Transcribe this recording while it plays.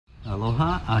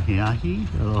Aloha, ahi ahi,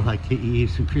 aloha ke'i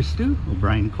Yesu Christu,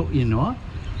 O'Brien Ko'inoa.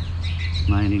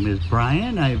 My name is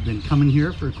Brian. I've been coming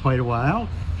here for quite a while,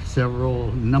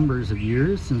 several numbers of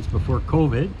years since before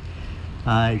COVID.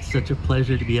 It's such a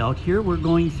pleasure to be out here. We're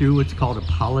going through what's called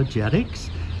apologetics.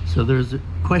 So there's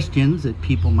questions that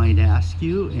people might ask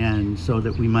you, and so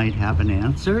that we might have an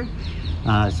answer.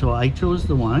 So I chose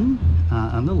the one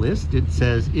on the list. It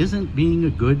says, isn't being a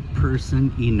good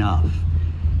person enough?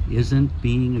 Isn't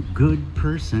being a good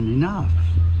person enough?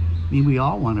 I mean, we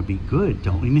all want to be good,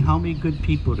 don't we? I mean, how many good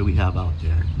people do we have out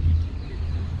there?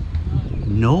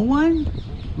 No one?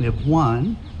 We have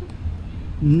one.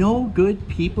 No good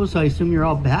people, so I assume you're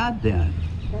all bad then.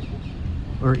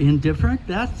 Or indifferent?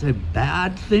 That's a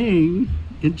bad thing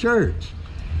in church.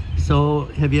 So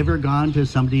have you ever gone to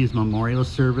somebody's memorial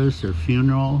service or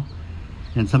funeral,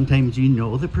 and sometimes you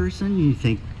know the person and you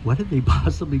think, what are they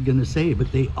possibly going to say?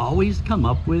 But they always come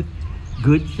up with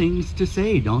good things to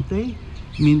say, don't they?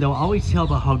 I mean, they'll always tell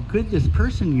about how good this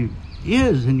person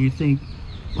is, and you think,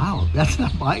 wow, that's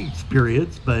not my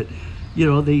experience. But you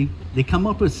know, they come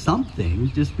up with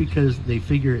something just because they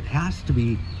figure it has to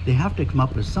be, they have to come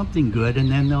up with something good,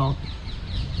 and then they'll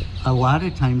a lot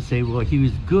of times say, well, he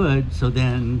was good, so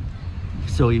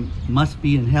he must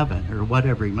be in heaven or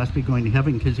whatever. He must be going to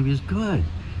heaven because he was good.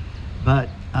 But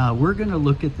we're going to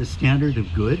look at the standard of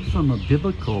good from a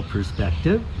biblical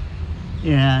perspective.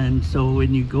 And so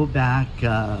when you go back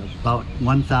about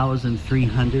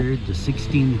 1,300 to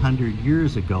 1,600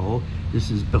 years ago,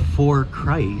 this is before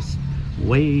Christ,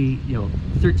 way,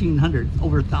 1,300,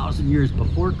 over 1,000 years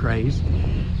before Christ,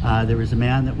 there was a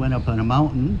man that went up on a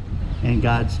mountain, and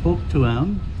God spoke to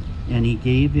him, and he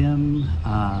gave him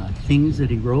things that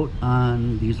he wrote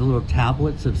on these little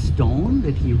tablets of stone,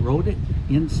 that he wrote it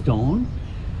in stone.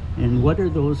 And what are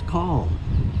those called?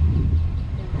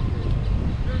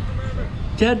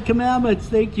 10 Commandments.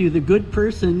 Thank you. The good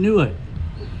person knew it.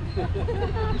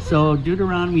 So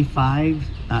Deuteronomy 5,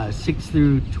 6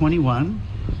 through 21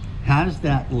 has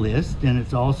that list, and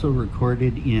it's also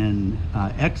recorded in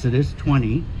Exodus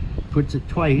 20. Puts it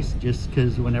twice just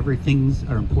because whenever things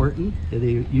are important,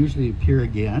 they usually appear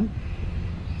again.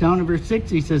 Down in verse 6,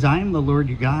 he says, I am the Lord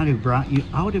your God who brought you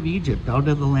out of Egypt, out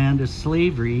of the land of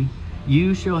slavery.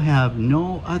 You shall have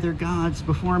no other gods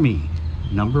before me.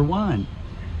 Number one,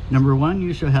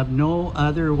 you shall have no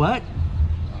other what?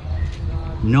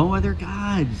 No other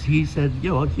gods. He said,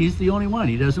 he's the only one.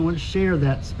 He doesn't want to share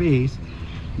that space.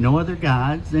 No other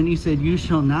gods. Then he said, you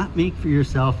shall not make for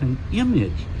yourself an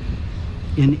image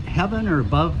in heaven or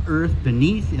above earth,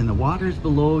 beneath, in the waters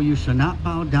below. You shall not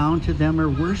bow down to them or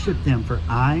worship them, for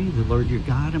I, the Lord your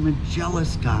God, am a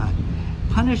jealous God,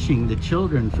 punishing the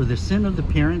children for the sin of the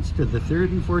parents to the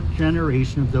third and fourth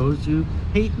generation of those who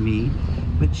hate me,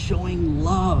 but showing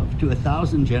love to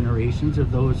 1,000 generations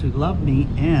of those who love me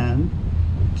and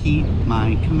keep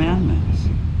my commandments.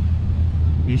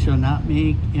 You shall not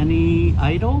make any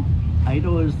idol.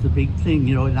 Idol is the big thing.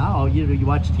 Now, you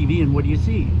watch TV and what do you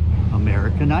see?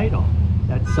 American Idol.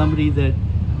 That's somebody that,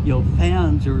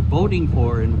 fans are voting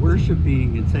for and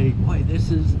worshiping and say, boy,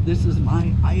 this is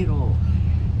my idol.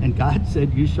 And God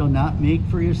said, you shall not make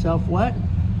for yourself what?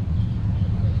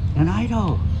 An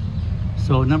idol.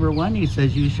 So number one, he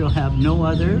says, you shall have no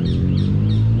other,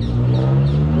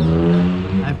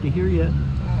 I have to hear you,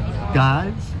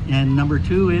 gods. And number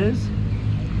two is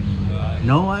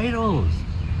no idols.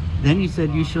 Then he said,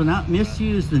 you shall not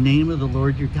misuse the name of the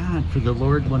Lord your God, for the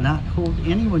Lord will not hold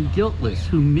anyone guiltless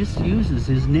who misuses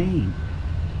his name.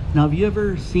 Now, have you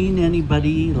ever seen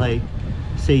anybody, like,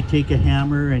 say, take a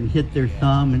hammer and hit their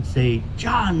thumb and say,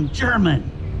 John German?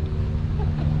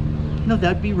 No,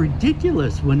 that'd be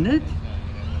ridiculous, wouldn't it?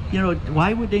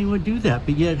 Why would anyone do that?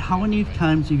 But yet, how many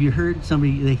times have you heard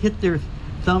somebody, they hit their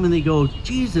thumb and they go,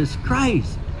 Jesus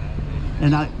Christ?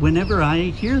 And whenever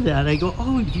I hear that, I go,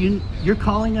 oh, you're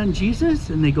calling on Jesus?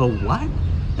 And they go, what?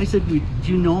 I said, do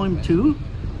you know him too?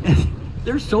 And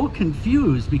they're so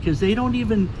confused because they don't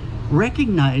even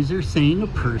recognize they're saying a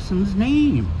person's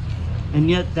name. And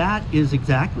yet that is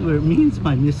exactly what it means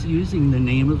by misusing the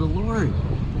name of the Lord.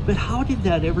 But how did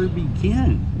that ever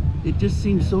begin? It just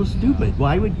seems so stupid.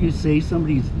 Why would you say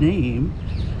somebody's name?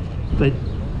 But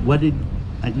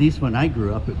at least when I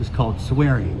grew up, it was called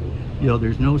swearing.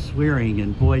 There's no swearing,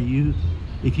 and boy,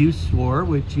 if you swore,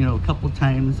 which, a couple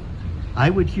times I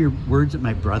would hear words that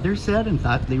my brother said and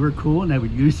thought they were cool, and I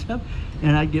would use them,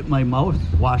 and I'd get my mouth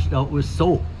washed out with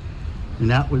soap.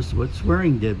 And that was what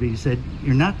swearing did. But he said,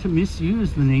 you're not to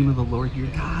misuse the name of the Lord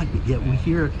your God, but yet we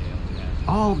hear it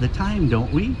all the time,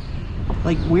 don't we?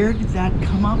 Like, where did that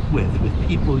come up with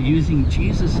people using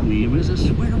Jesus' name as a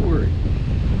swear word?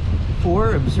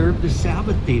 4, observe the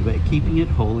Sabbath day by keeping it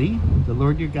holy. The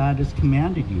Lord your God has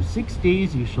commanded you. 6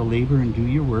 days you shall labor and do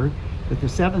your work, but the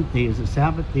 7th day is a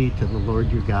Sabbath day to the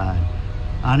Lord your God.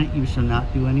 On it you shall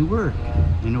not do any work.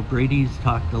 I know Brady's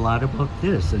talked a lot about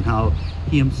this and how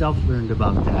he himself learned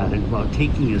about that and about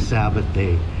taking a Sabbath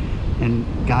day. And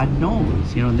God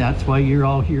knows, and that's why you're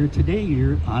all here today.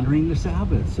 You're honoring the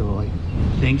Sabbath. So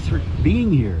thanks for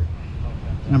being here.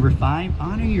 Number 5,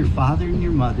 honor your father and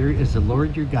your mother as the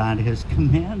Lord your God has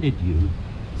commanded you,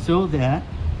 so that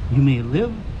you may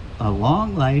live a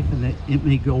long life and that it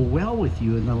may go well with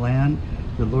you in the land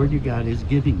the Lord your God is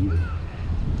giving you.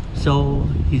 So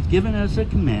he's given us a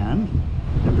command.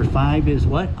 Number 5 is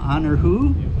what? Honor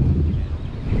who?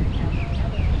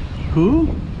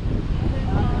 Who?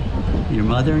 Your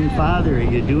mother and father. Are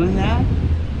you doing that?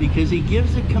 Because he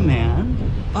gives a command,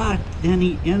 but then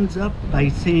he ends up by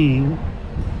saying,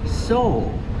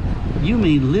 so you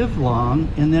may live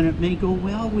long and then it may go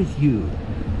well with you.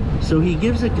 So he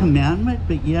gives a commandment,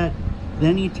 but yet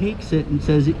then he takes it and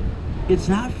says, it's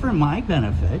not for my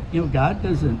benefit. God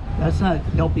doesn't, that's not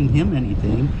helping him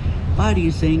anything, but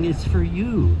he's saying it's for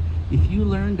you. If you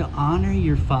learn to honor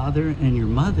your father and your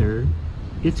mother,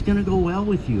 it's going to go well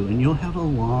with you and you'll have a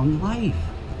long life.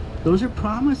 Those are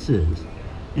promises.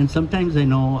 And sometimes I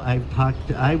know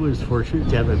I was fortunate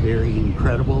to have a very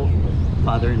incredible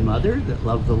father and mother that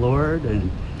loved the Lord,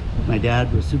 and my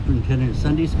dad was superintendent of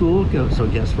Sunday school, so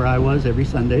guess where I was every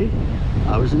Sunday?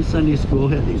 I was in Sunday school,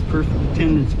 had these perfect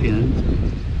attendance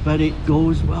pins, but it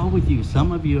goes well with you.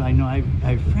 Some of you, I know I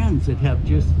have friends that have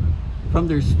just, from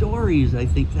their stories, I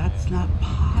think that's not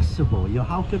possible.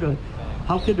 How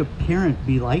could a parent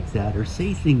be like that or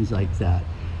say things like that?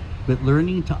 But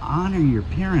learning to honor your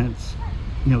parents,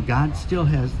 God still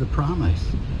has the promise.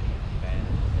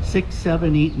 6,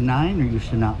 7, 8, and 9 are you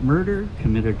shall not murder,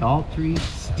 commit adultery,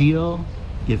 steal,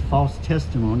 give false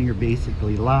testimony, or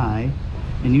basically lie,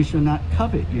 and you shall not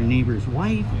covet your neighbor's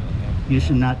wife. You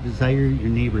shall not desire your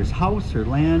neighbor's house or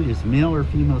land, his male or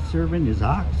female servant, his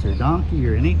ox or donkey,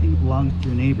 or anything that belongs to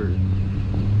your neighbor.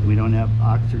 We don't have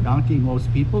ox or donkey,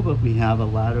 most people, but we have a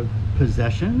lot of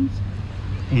possessions.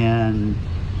 And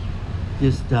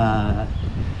just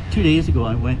 2 days ago,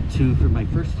 I for my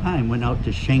first time, went out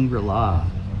to Shangri-La.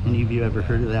 Any of you ever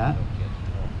heard of that?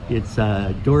 It's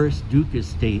Doris Duke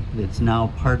Estate that's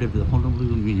now part of the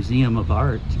Honolulu Museum of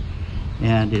Art.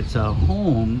 And it's a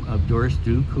home of Doris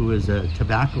Duke, who was a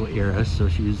tobacco heiress, so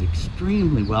she was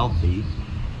extremely wealthy.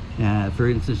 For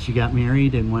instance, she got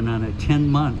married and went on a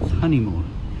 10-month honeymoon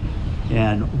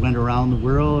and went around the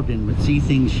world and would see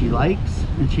things she likes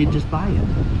and she'd just buy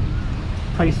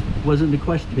it. Price wasn't a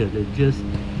question. It just,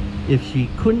 if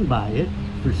she couldn't buy it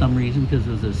for some reason because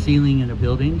there was a ceiling in a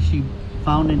building, she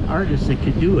found an artist that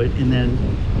could do it and then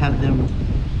have them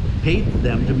pay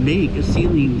them to make a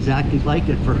ceiling exactly like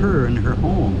it for her in her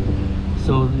home.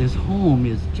 So this home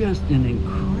is just an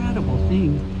incredible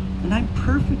thing, and I'm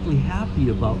perfectly happy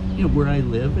about where I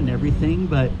live and everything.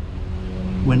 But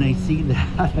when I see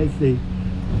that, I think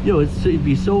it'd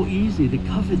be so easy to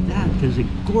covet that. There's a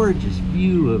gorgeous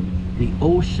view of the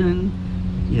ocean.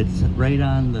 It's right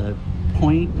on the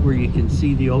point where you can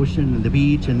see the ocean and the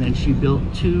beach. And then she built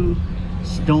 2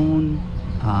 stone,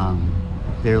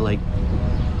 they're like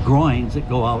groins that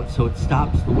go out, so it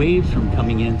stops the waves from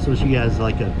coming in. So she has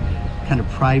like a kind of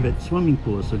private swimming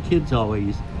pool, so kids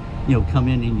always come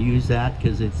in and use that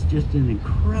because it's just an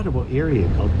incredible area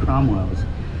called Cromwell's.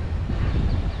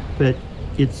 But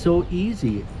it's so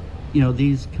easy.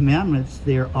 These commandments,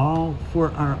 they're all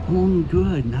for our own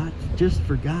good, not just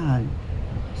for God.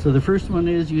 So the first one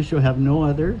is, you shall have no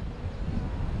other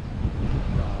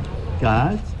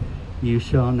gods. You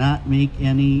shall not make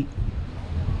any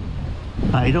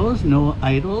idols, no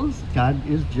idols. God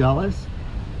is jealous.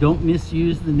 Don't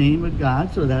misuse the name of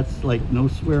God, so that's like no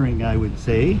swearing, I would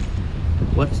say.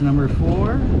 What's number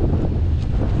 4?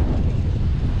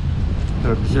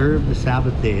 Observe the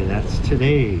Sabbath day. That's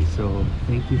today, so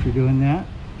thank you for doing that.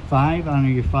 5, honor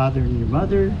your father and your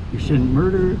mother. You shouldn't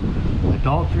murder,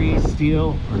 adultery,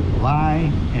 steal, or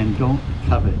lie, and don't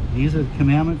covet. These are the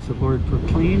commandments the Lord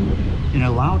proclaimed in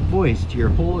a loud voice to your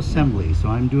whole assembly. So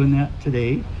I'm doing that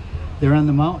today. They're on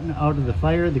the mountain out of the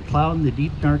fire, the cloud, and the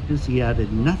deep darkness. He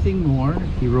added nothing more.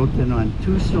 He wrote them on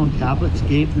 2 stone tablets,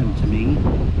 gave them to me.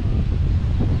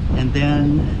 And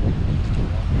then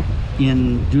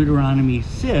in Deuteronomy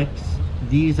 6,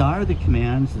 these are the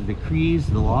commands, the decrees,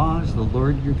 the laws the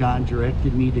Lord your God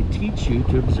directed me to teach you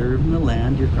to observe in the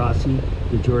land you're crossing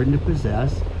the Jordan to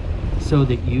possess, so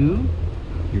that you,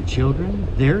 your children,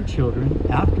 their children,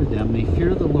 after them may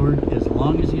fear the Lord as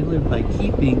long as you live by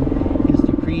keeping his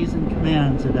decrees and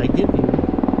commands that I give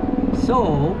you.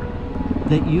 so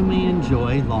that you may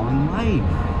enjoy long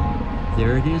life.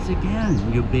 There it is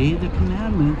again. You obey the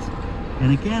commandments.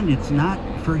 And again, it's not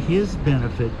for his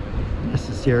benefit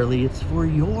necessarily, it's for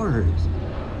yours.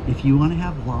 If you want to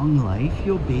have long life,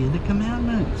 you obey the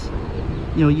commandments.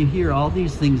 You know, you hear all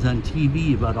these things on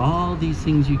TV about all these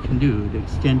things you can do to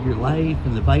extend your life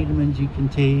and the vitamins you can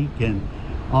take and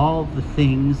all the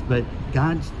things, but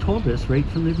God's told us right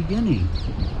from the beginning,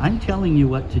 I'm telling you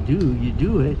what to do, you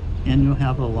do it, and you'll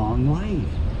have a long life.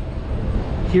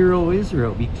 Hear, O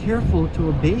Israel, be careful to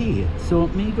obey it, so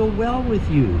it may go well with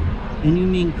you, and you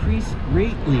may increase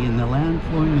greatly in the land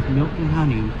flowing with milk and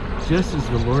honey, just as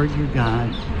the Lord your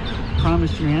God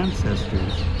promised your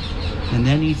ancestors. And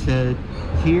then he said,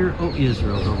 Hear, O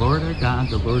Israel, the Lord our God,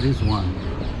 the Lord is one.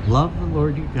 Love the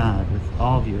Lord your God with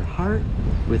all of your heart,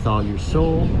 with all your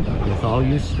soul, with all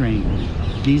your strength.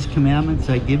 These commandments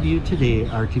I give you today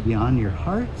are to be on your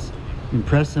hearts.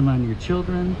 Impress them on your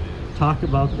children. Talk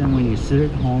about them when you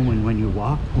sit at home and when you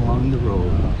walk along the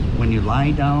road, when you lie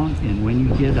down and when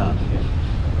you get up.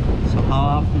 So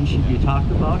how often should you talk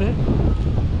about it?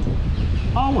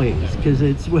 Always, because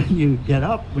it's when you get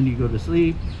up, when you go to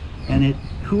sleep, and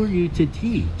who are you to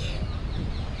teach?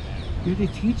 You're to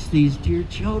teach these to your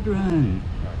children.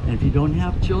 And if you don't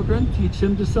have children, teach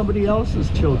them to somebody else's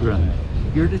children.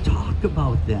 You're to talk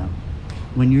about them.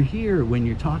 When you're here, when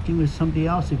you're talking with somebody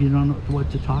else, if you don't know what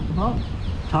to talk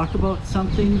about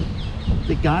something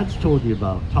that God's told you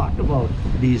about. Talk about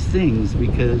these things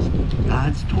because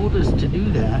God's told us to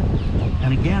do that.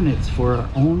 And again, it's for our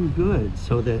own good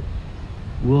so that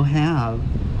we'll have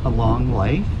a long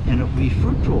life and it'll be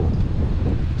fruitful.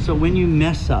 So when you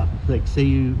mess up, like say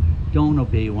you don't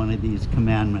obey one of these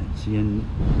commandments, and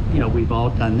you know we've all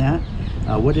done that.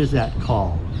 What is that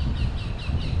called?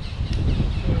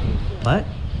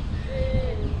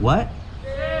 What?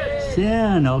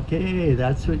 Sin. Okay,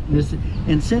 that's what this is.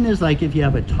 And sin is like if you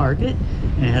have a target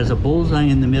and it has a bullseye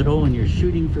in the middle and you're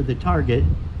shooting for the target,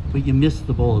 but you miss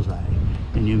the bullseye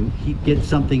and you get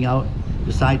something out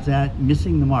besides that,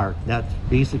 missing the mark. That's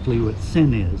basically what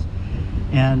sin is.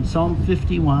 And Psalm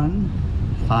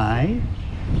 51:5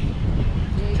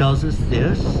 tells us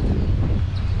this. Let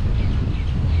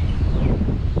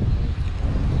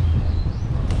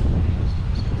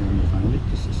me find it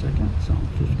just a second. Psalm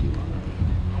 51.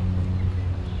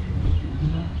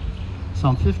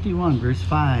 Psalm 51 verse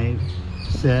 5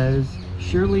 says,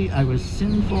 Surely I was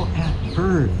sinful at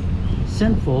birth,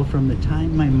 sinful from the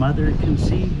time my mother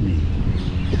conceived me.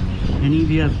 Any of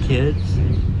you have kids?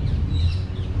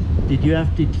 Did you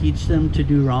have to teach them to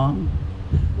do wrong?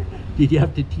 Did you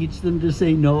have to teach them to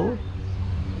say no?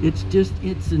 It's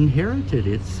inherited.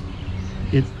 It's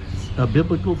a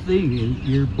biblical thing.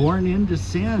 You're born into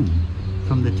sin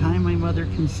from the time my mother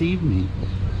conceived me.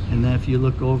 And then if you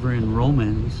look over in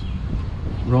Romans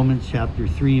chapter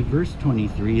 3, verse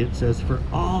 23, it says, For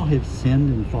all have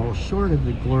sinned and fall short of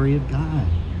the glory of God.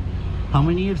 How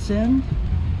many have sinned?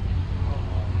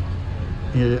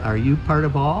 Are you part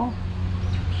of all?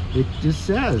 It just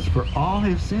says, For all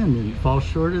have sinned and fall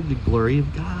short of the glory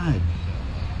of God.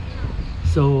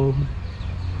 So,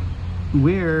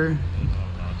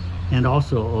 and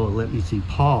also, let me see,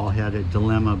 Paul had a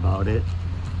dilemma about it.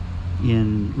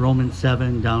 In Romans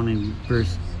 7, down in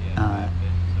verse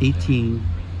 18,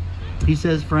 he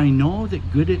says, For I know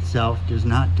that good itself does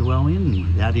not dwell in me,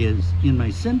 that is, in my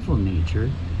sinful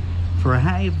nature. For I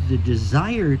have the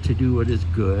desire to do what is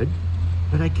good,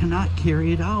 but I cannot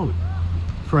carry it out.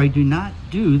 For I do not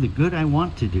do the good I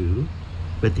want to do,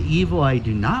 but the evil I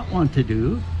do not want to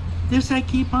do, this I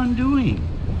keep on doing.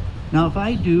 Now if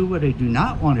I do what I do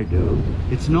not want to do,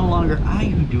 it's no longer I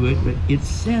who do it, but it's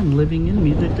sin living in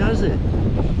me that does it.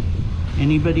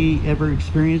 Anybody ever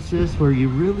experienced this where you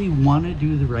really want to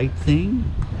do the right thing,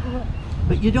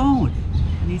 but you don't?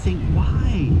 And you think,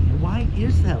 why? Why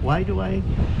is that? Why do I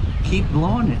keep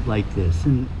blowing it like this?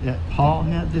 And Paul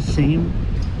had the same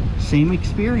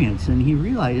experience, and he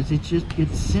realized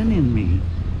it's sin in me.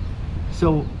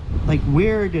 So like,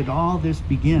 where did all this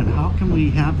begin? How can we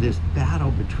have this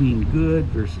battle between good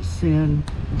versus sin?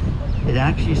 It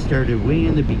actually started way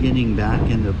in the beginning, back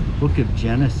in the book of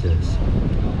Genesis.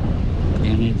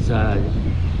 And it's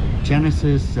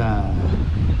Genesis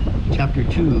chapter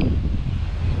 2.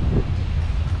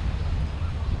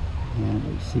 And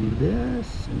we see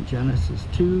this in Genesis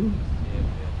 2.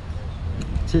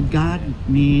 It said God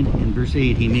made, in verse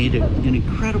 8, he made an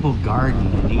incredible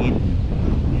garden in Eden.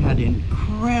 It had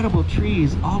incredible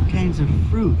trees, all kinds of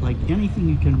fruit, like anything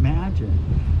you can imagine.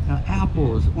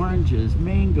 Apples, oranges,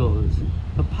 mangoes,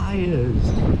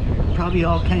 papayas, probably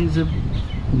all kinds of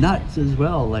nuts as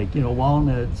well, like,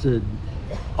 walnuts and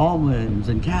almonds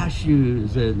and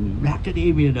cashews and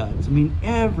macadamia nuts. I mean,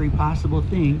 every possible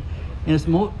thing. And it's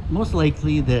most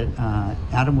likely that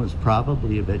Adam was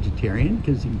probably a vegetarian,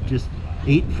 because he just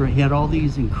ate from, he had all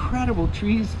these incredible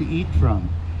trees to eat from.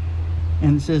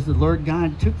 And it says the Lord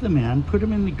God took the man, put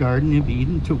him in the Garden of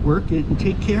Eden to work it and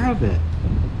take care of it.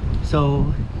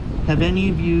 So have any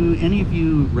of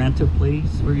you rent a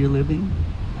place where you're living?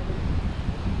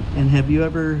 And have you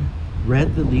ever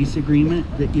read the lease agreement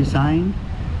that you signed?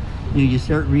 You know, you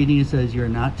start reading, it says you're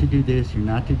not to do this, you're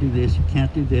not to do this, you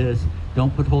can't do this,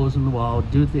 don't put holes in the wall,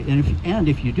 and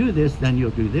if you do this, then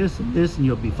you'll do this, and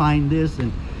you'll be fined this.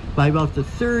 And by about the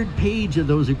third page of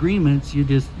those agreements,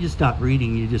 you stop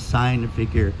reading, you just sign and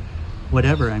figure,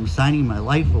 whatever, I'm signing my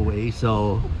life away,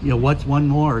 so, you know, what's one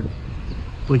more?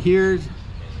 Well, here's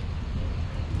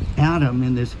Adam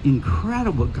in this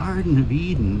incredible Garden of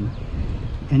Eden,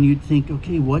 and you'd think,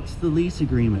 okay, what's the lease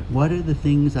agreement? What are the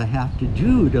things I have to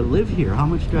do to live here? How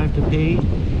much do I have to pay?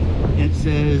 It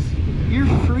says, you're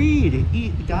free to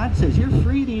eat. God says, you're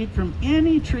free to eat from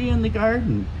any tree in the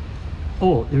garden.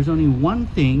 Oh, there's only one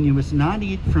thing. You must not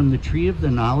eat from the tree of the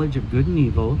knowledge of good and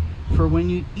evil, for when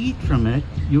you eat from it,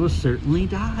 you will certainly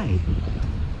die.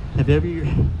 Have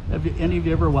any of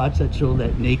you ever watched that show,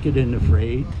 that Naked and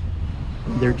Afraid?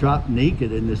 They're dropped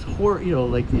naked in this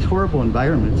like these horrible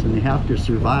environments, and they have to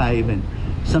survive, and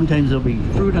sometimes there'll be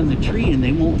fruit on the tree and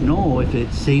they won't know if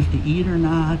it's safe to eat or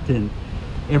not, and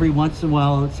every once in a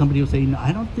while somebody will say, no,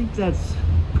 I don't think that's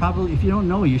probably, if you don't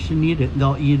know, you shouldn't eat it, and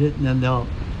they'll eat it, and then they'll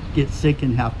get sick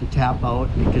and have to tap out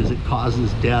because it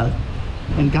causes death.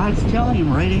 And God's telling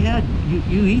him right ahead,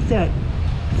 you eat that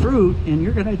fruit and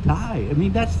you're gonna die. I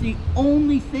mean, that's the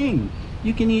only thing.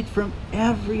 You can eat from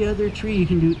every other tree. You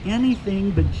can do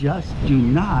anything, but just do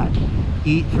not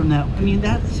eat from that. I mean,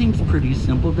 that seems pretty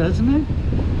simple, doesn't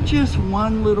it? Just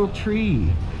one little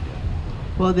tree.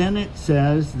 Well, then it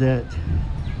says that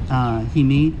he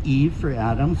made Eve for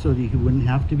Adam so that he wouldn't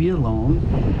have to be alone.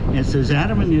 And it says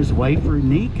Adam and his wife were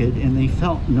naked and they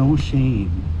felt no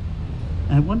shame.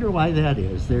 I wonder why that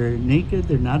is. They're naked,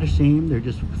 they're not ashamed, they're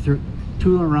just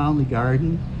tooling around the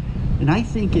garden. And I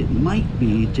think it might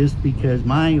be just because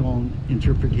my own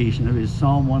interpretation of it is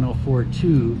Psalm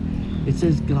 104:2. It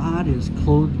says God is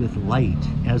clothed with light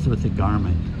as with a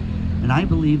garment. And I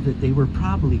believe that they were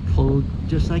probably clothed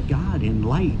just like God in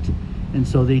light. And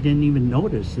so they didn't even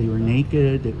notice they were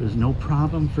naked. It was no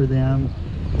problem for them.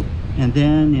 And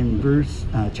then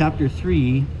in chapter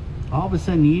 3, all of a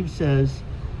sudden Eve says,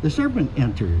 the serpent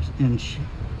enters. And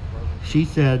she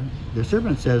said, the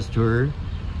serpent says to her,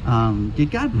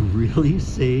 did God really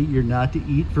say you're not to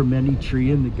eat from any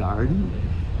tree in the garden?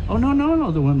 Oh,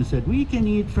 no, the woman said, we can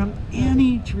eat from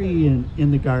any tree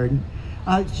in the garden.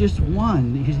 It's just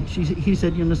one. He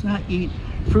said, you must not eat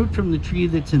fruit from the tree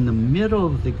that's in the middle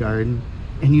of the garden,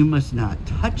 and you must not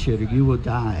touch it or you will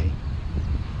die.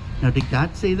 Now, did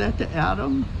God say that to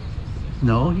Adam?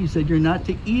 No, he said, you're not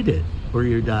to eat it or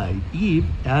you die. Eve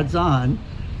adds on,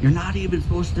 you're not even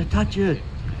supposed to touch it.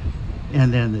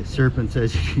 And then the serpent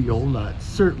says, you'll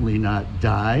certainly not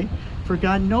die, for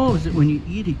God knows that when you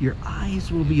eat it, your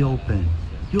eyes will be open.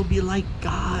 You'll be like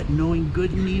God, knowing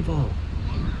good and evil.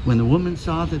 When the woman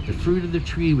saw that the fruit of the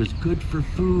tree was good for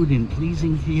food and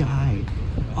pleasing to the eye,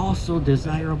 also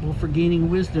desirable for gaining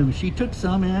wisdom, she took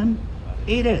some and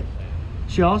ate it.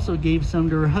 She also gave some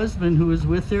to her husband who was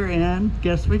with her, and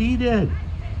guess what he did?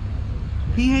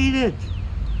 He ate it.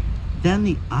 Then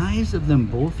the eyes of them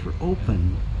both were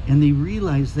opened, and they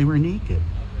realized they were naked.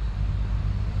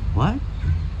 What?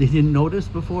 They didn't notice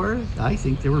before? I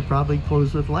think they were probably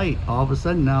clothed with light. All of a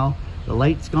sudden now, the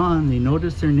light's gone. They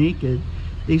notice they're naked.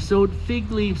 They sewed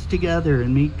fig leaves together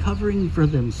and made covering for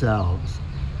themselves.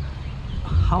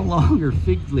 How long are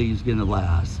fig leaves going to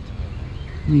last?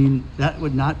 I mean, that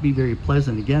would not be very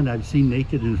pleasant. Again, I've seen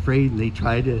Naked and Afraid, and they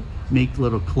try to make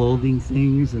little clothing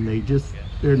things, and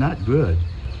they're not good.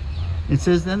 It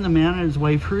says, then the man and his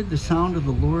wife heard the sound of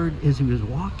the Lord as he was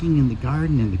walking in the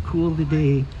garden in the cool of the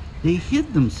day. They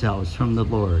hid themselves from the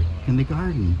Lord in the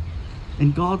garden.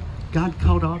 And God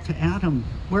called out to Adam,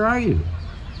 where are you?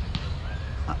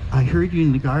 I heard you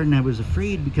in the garden. I was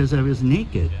afraid because I was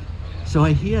naked, so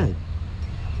I hid.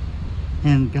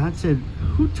 And God said,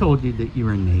 who told you that you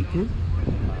were naked?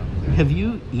 Have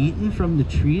you eaten from the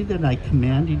tree that I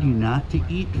commanded you not to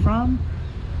eat from?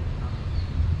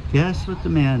 Guess what the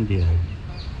man did?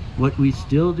 What we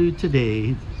still do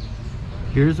today.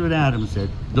 Here's what Adam said.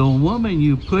 The woman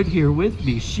you put here with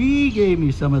me, she gave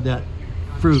me some of that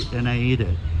fruit and I ate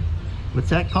it. What's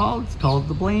that called? It's called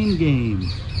the blame game.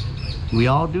 We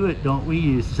all do it, don't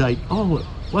we? It's like, oh, it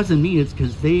wasn't me, it's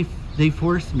because they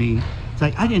forced me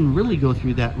It's like, I didn't really go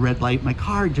through that red light. My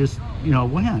car just,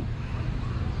 went.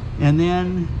 And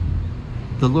then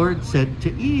the Lord said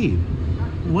to Eve,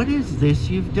 what is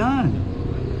this you've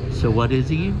done? So what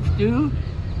does Eve do?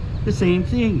 The same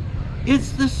thing.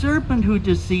 It's the serpent who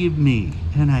deceived me,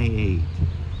 and I ate.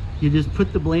 You just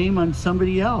put the blame on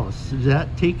somebody else. Does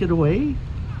that take it away?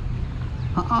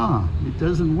 It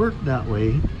doesn't work that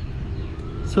way.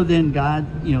 So then God,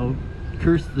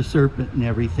 cursed the serpent and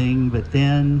everything, but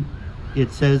then it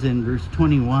says in verse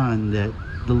 21 that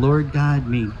the Lord God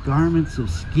made garments of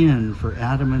skin for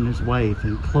Adam and his wife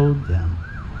and clothed them.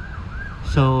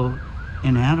 So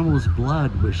an animal's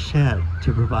blood was shed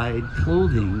to provide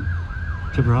clothing,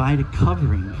 to provide a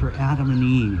covering for Adam and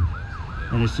Eve.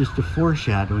 And it's just a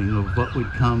foreshadowing of what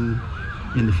would come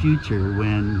in the future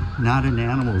when not an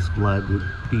animal's blood would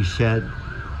be shed,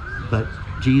 but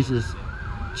Jesus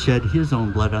shed his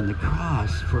own blood on the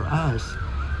cross for us.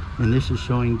 And this is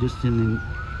showing just in the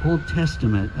Old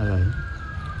Testament,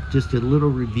 just a little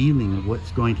revealing of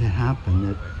what's going to happen.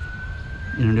 That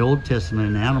in the Old Testament,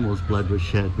 an animal's blood was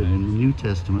shed, but in the New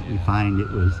Testament, we find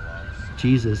it was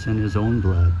Jesus and his own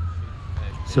blood.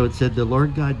 So it said the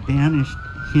Lord God banished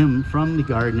him from the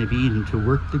Garden of Eden to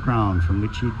work the ground from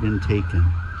which he'd been taken.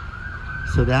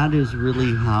 So that is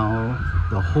really how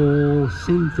the whole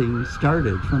sin thing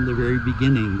started from the very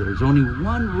beginning. There's only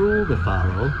one rule to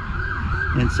follow.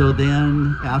 And so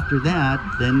then after that,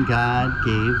 then God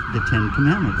gave the 10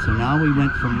 commandments. So now we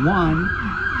went from 1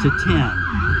 to 10.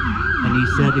 And he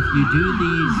said, if you do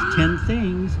these 10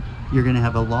 things, you're going to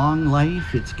have a long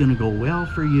life. It's going to go well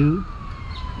for you.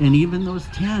 And even those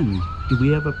 10, do we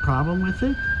have a problem with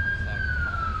it?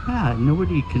 Yeah,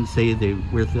 nobody can say they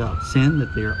without sin,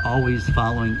 that they're always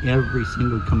following every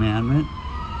single commandment.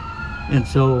 And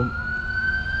so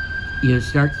you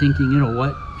start thinking,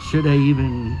 what should I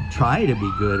even try to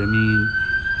be good? I mean,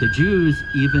 the Jews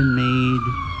even made,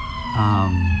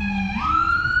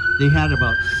 they had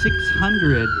about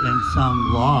 600 and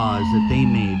some laws that they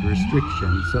made,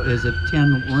 restrictions, so as if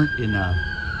 10 weren't enough.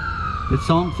 But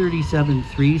Psalm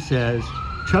 37:3 says,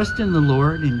 trust in the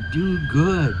Lord and do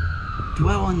good.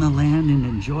 Dwell in the land and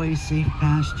enjoy safe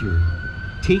pasture.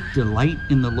 Take delight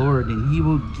in the Lord, and he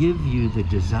will give you the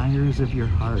desires of your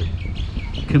heart.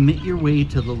 Commit your way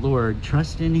to the Lord.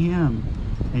 Trust in him,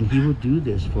 and he will do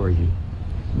this for you.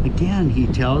 Again, he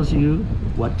tells you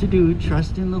what to do.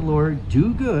 Trust in the Lord.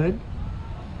 Do good.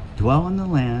 Dwell in the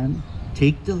land.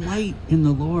 Take delight in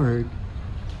the Lord.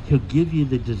 He'll give you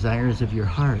the desires of your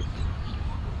heart.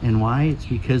 And why? It's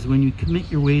because when you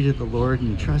commit your way to the Lord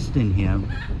and trust in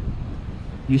him,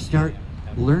 you start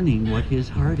learning what his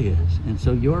heart is. And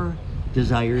so your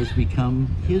desires become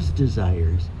his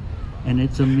desires. And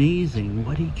it's amazing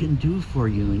what he can do for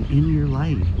you in your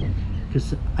life.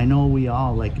 Because I know we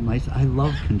all, like myself, I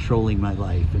love controlling my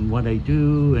life and what I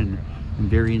do, and I'm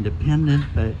very independent,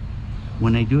 but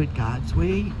when I do it God's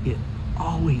way, it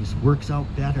always works out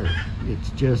better.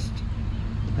 That's just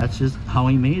how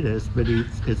he made us, but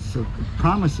it's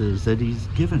promises that he's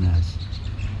given us.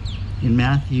 In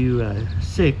Matthew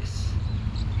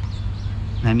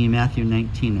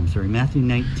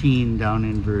 19, down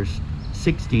in verse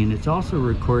 16, it's also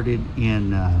recorded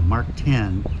in Mark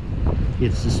 10.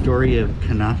 It's the story of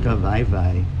Kanaka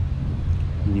Vaivai.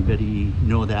 Anybody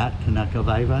know that, Kanaka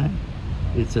Vaivai?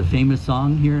 It's a famous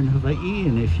song here in Hawaii,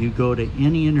 and if you go to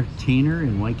any entertainer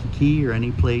in Waikiki or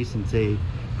any place and say,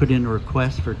 put in a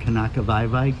request for Kanaka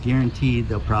Vaivai, guaranteed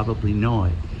they'll probably know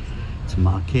it. It's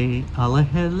Make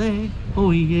alahele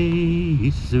o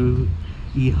Yesu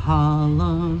I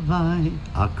halavai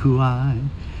akuai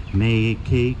me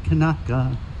ke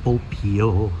Kanaka o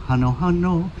pio hano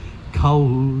hano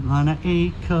kaulana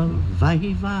e ka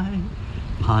vaivai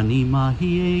pani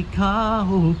mahi e ka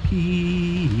o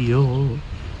pio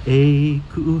e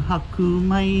kuhaku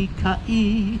mai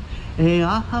kai e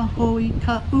aha hoi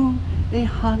kau e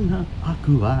hana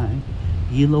akuai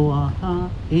iloaha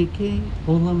eke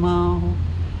olamau.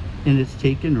 And it's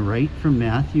taken right from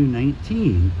Matthew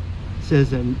 19. It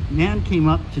says, a man came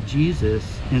up to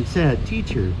Jesus and said,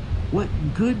 teacher, what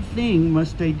good thing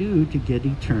must I do to get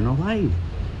eternal life?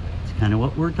 It's kind of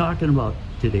what we're talking about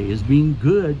today, is being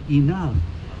good enough.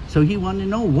 So he wanted to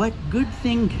know, what good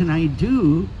thing can I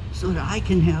do so that I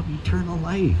can have eternal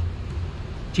life?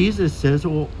 Jesus says,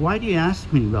 well, why do you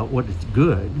ask me about what is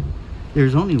good?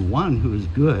 There's only one who is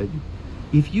good.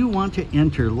 If you want to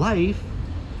enter life,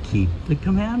 keep the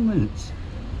commandments.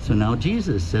 So now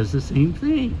Jesus says the same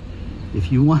thing.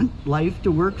 If you want life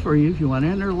to work for you, if you want to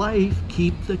enter life,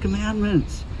 keep the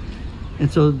commandments.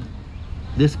 And so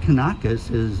this Kanaka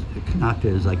says, Kanaka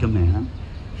is like a man.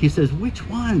 He says, which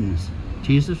ones?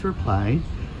 Jesus replied,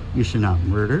 You should not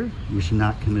murder. You should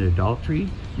not commit adultery.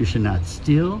 You should not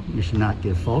steal. You should not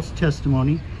give false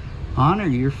testimony. Honor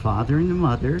your father and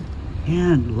mother,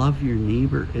 and love your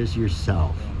neighbor as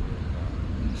yourself.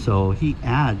 So he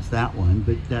adds that one,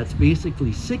 but that's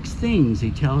basically 6 things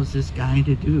he tells this guy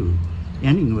to do,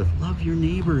 ending with love your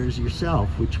neighbor as yourself,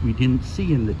 which we didn't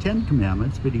see in the 10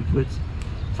 commandments, but he puts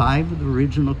 5 of the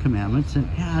original commandments and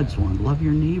adds one, love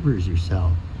your neighbor as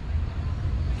yourself.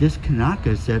 This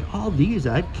Jahnke said, all these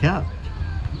I've kept.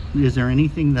 Is there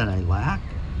anything that I lack?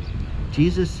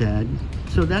 Jesus said,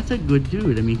 so that's a good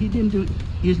dude. I mean,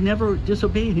 he's never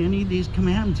disobeyed any of these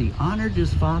commands. He honored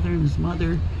his father and his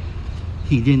mother.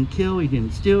 He didn't kill, he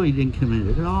didn't steal, he didn't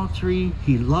commit adultery.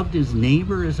 He loved his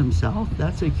neighbor as himself.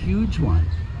 That's a huge one.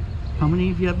 How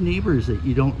many of you have neighbors that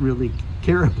you don't really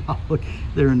care about?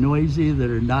 They're noisy, that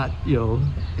are not,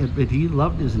 but he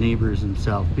loved his neighbors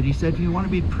himself. But he said, if you want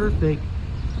to be perfect,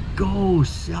 go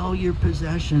sell your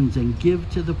possessions and give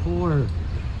to the poor.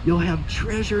 You'll have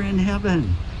treasure in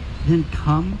heaven. Then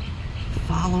come,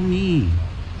 follow me.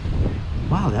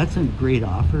 Wow, that's a great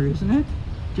offer, isn't it?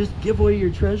 Just give away your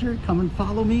treasure, come and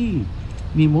follow me.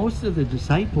 I mean, most of the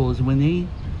disciples, when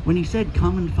he said,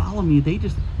 come and follow me, they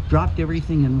just dropped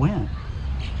everything and went.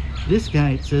 This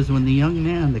guy, it says, when the young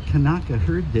man, the Jahnke,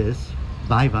 heard this,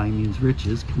 Vaivai means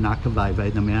riches, Jahnke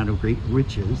Vaivai, the man of great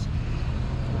riches.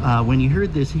 When he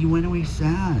heard this, he went away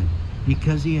sad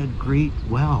because he had great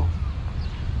wealth.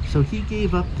 So he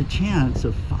gave up the chance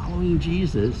of following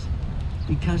Jesus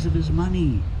because of his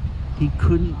money. He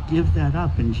couldn't give that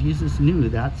up, and Jesus knew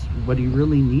that's what he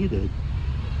really needed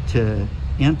to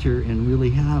enter and really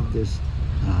have this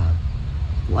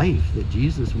life that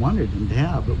Jesus wanted him to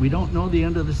have. But we don't know the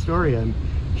end of the story. I'm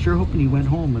sure hoping he went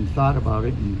home and thought about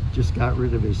it and just got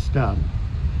rid of his stuff.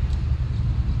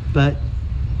 But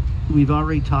we've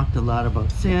already talked a lot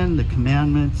about sin, the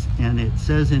commandments, and it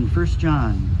says in 1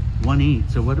 John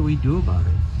 1:8, so what do we do about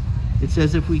it? It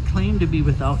says, if we claim to be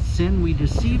without sin, we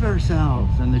deceive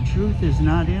ourselves, and the truth is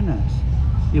not in us.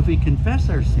 If we confess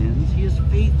our sins, he is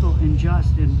faithful and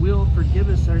just and will forgive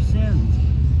us our sins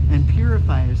and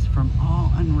purify us from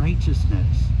all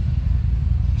unrighteousness.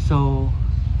 So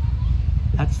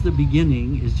that's the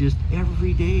beginning, is just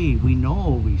every day we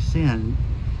know we sin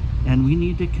and we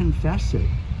need to confess it.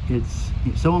 It's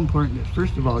so important that,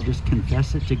 first of all, just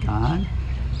confess it to God.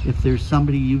 If there's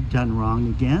somebody you've done wrong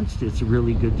against, it's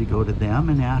really good to go to them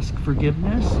and ask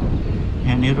forgiveness.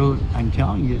 And I'm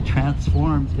telling you,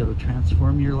 it'll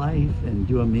transform your life and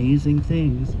do amazing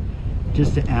things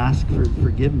just to ask for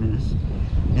forgiveness.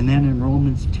 And then in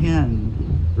Romans 10,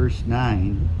 verse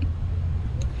 9,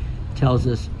 tells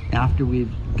us after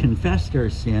we've confessed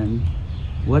our sin,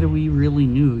 what do we really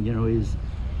do?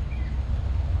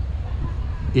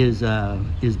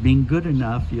 Is being good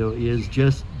enough, is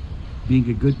just being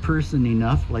a good person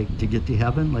enough, like to get to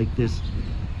heaven, like this,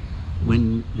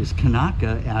 when this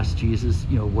Jahnke asked Jesus,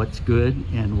 what's good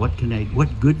and what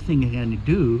good thing can I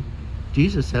do?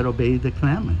 Jesus said, obey the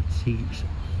commandments. He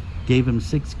gave him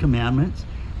 6 commandments.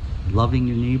 Loving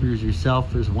your neighbors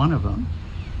yourself is one of them.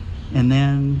 And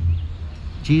then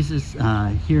Jesus,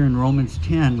 here in Romans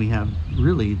 10, we have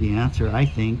really the answer. I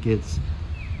think it's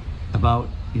about,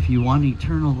 if you want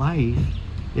eternal life,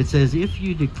 it says, if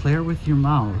you declare with your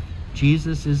mouth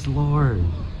Jesus is Lord.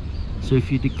 So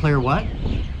if you declare what?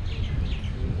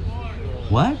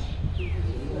 What?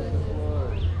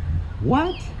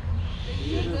 What?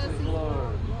 Jesus is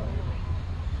Lord.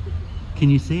 Can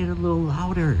you say it a little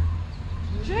louder?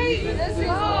 Jesus is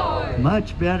Lord.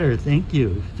 Much better, thank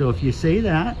you. So if you say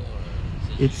that,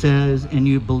 it says, and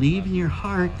you believe in your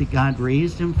heart that God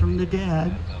raised him from the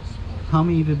dead. How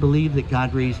many of you believe that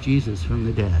God raised Jesus from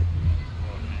the dead?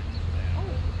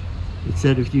 It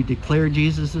said, if you declare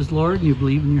Jesus as Lord and you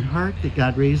believe in your heart that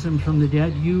God raised him from the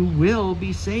dead, you will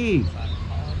be saved.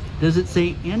 Does it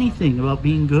say anything about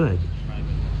being good?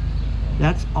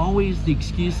 That's always the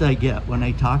excuse I get when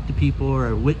I talk to people or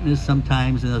I witness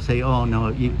sometimes, and they'll say, oh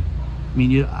no,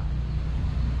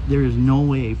 there is no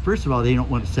way. First of all, they don't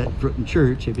want to set foot in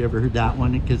church. Have you ever heard that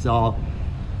one? Because all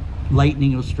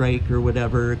lightning will strike or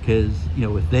whatever, because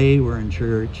if they were in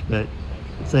church. But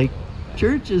it's like,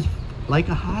 church is like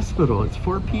a hospital. It's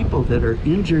for people that are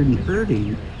injured and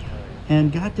hurting,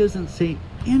 and God doesn't say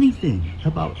anything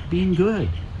about being good.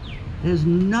 It has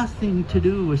nothing to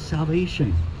do with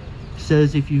salvation. It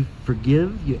says if you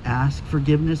forgive, you ask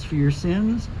forgiveness for your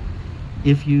sins.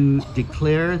 If you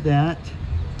declare that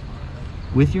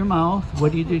with your mouth,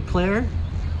 what do you declare?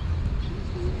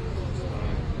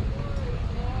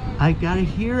 I gotta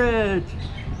hear it.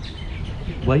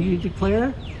 What do you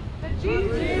declare?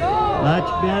 Jesus is Lord.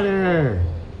 Much better.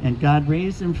 and God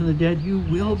raised him from the dead, you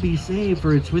will be saved,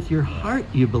 for it's with your heart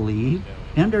you believe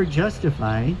and are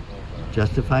justified.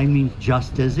 Justified means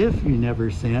just as if you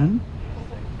never sinned.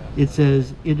 It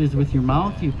says, it is with your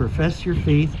mouth you profess your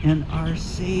faith and are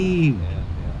saved.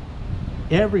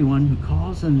 Everyone who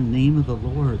calls on the name of the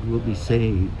Lord will be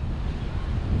saved.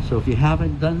 So if you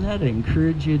haven't done that, I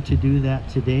encourage you to do that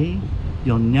today.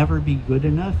 You'll never be good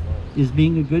enough. Is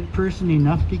being a good person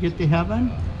enough to get to heaven?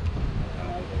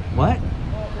 What?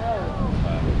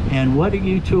 And what are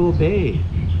you to obey?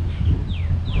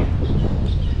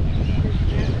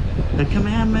 The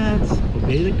commandments.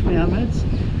 Obey the commandments.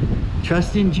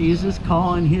 Trust in Jesus, call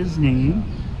on his name,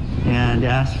 and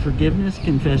ask forgiveness,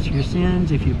 confess your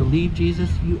sins. If you believe Jesus,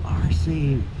 you are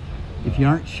saved. If you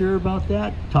aren't sure about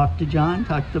that, talk to John,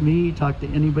 talk to me, talk to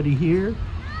anybody here,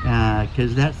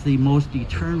 because that's the most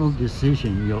eternal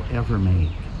decision you'll ever make.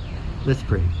 Let's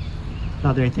pray.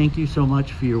 Father, I thank you so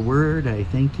much for your word. I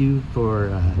thank you for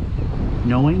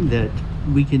knowing that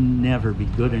we can never be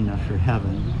good enough for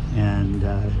heaven, and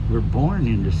we're born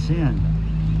into sin.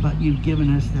 But you've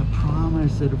given us the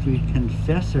promise that if we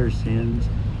confess our sins,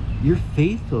 you're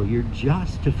faithful, you're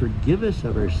just to forgive us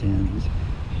of our sins.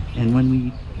 And when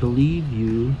we believe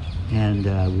you and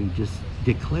we just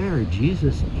declare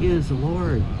Jesus is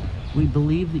Lord, we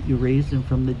believe that you raised him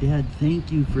from the dead.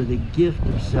 Thank you for the gift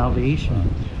of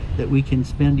salvation, that we can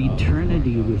spend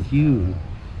eternity with you.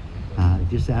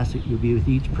 Just ask that you'll be with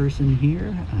each person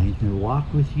here in their walk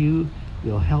with you.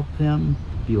 You'll help them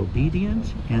be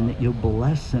obedient, and that you'll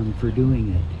bless them for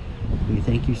doing it. We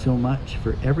thank you so much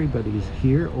for everybody who's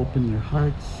here. Open their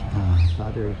hearts.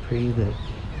 Father, I pray that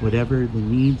whatever the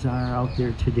needs are out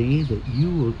there today, that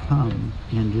you will come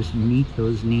and just meet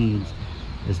those needs.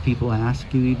 As people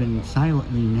ask you even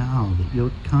silently now, that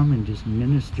you'll come and just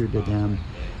minister to them,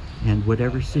 and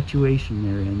whatever situation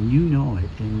they're in, you know it,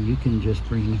 and you can just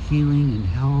bring healing and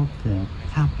health and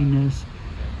happiness.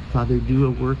 Father, do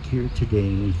a work here today.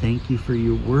 We thank you for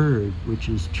your word, which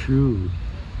is true,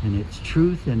 and it's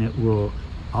truth, and it will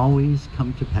always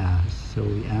come to pass. So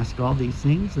we ask all these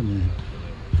things, and then,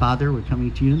 Father, we're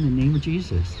coming to you in the name of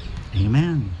Jesus.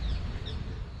 Amen.